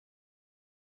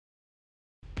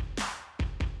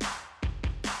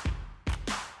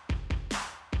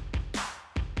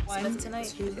Smith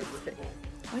tonight.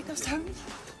 Wait, those tongues.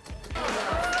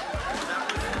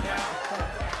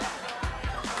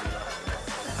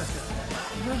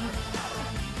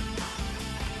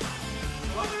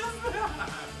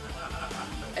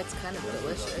 It's kind of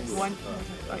delicious.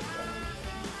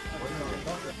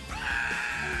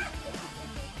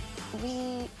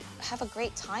 We have a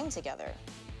great time together.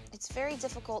 It's very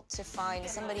difficult to find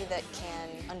somebody that can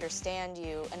understand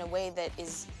you in a way that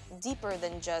is deeper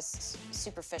than just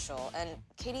superficial. And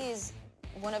Katy is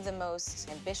one of the most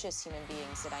ambitious human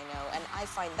beings that I know, and I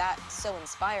find that so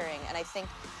inspiring. And I think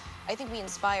we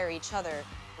inspire each other.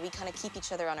 We kind of keep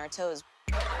each other on our toes.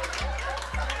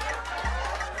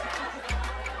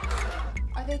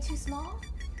 Are they too small?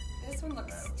 This one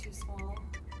looks too small.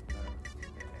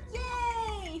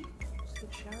 Yay!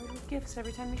 Just showered with gifts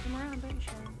every time you come around, don't you,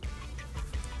 Sharon?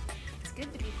 It's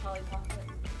good to be Polly Pocket.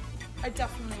 I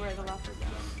definitely wear the leopard though.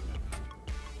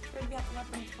 Where'd you get the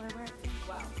leopard before I wear it?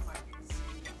 Wow.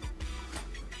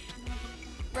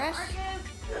 Fresh? Marcus!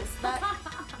 Is that...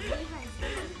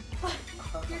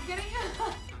 You're getting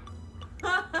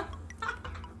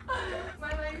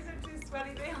My legs are too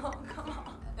sweaty, they all come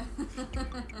off.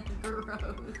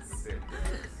 Gross.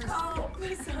 Oh,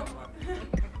 please don't.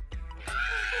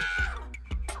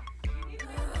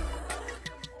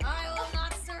 I will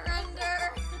not surrender.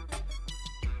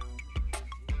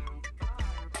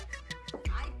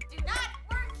 I do not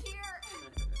work here.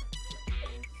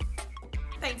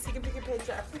 Thanks, you can pick a page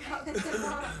up.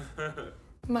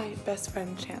 My best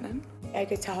friend, Shannon. I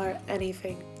could tell her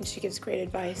anything, and she gives great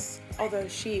advice. Although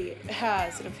she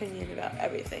has an opinion about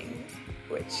everything,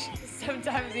 which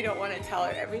sometimes you don't want to tell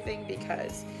her everything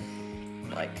because,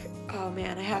 like, oh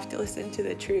man, I have to listen to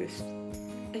the truth.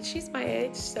 And she's my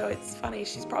age, so it's funny.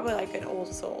 She's probably like an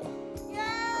old soul.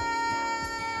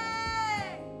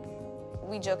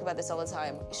 We joke about this all the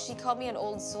time. She called me an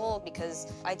old soul because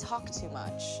I talk too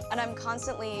much. And I'm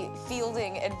constantly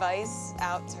fielding advice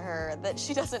out to her that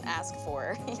she doesn't ask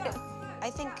for. I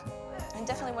think I'm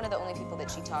definitely one of the only people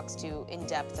that she talks to in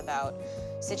depth about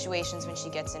situations when she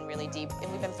gets in really deep.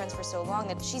 And we've been friends for so long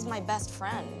that she's my best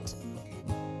friend.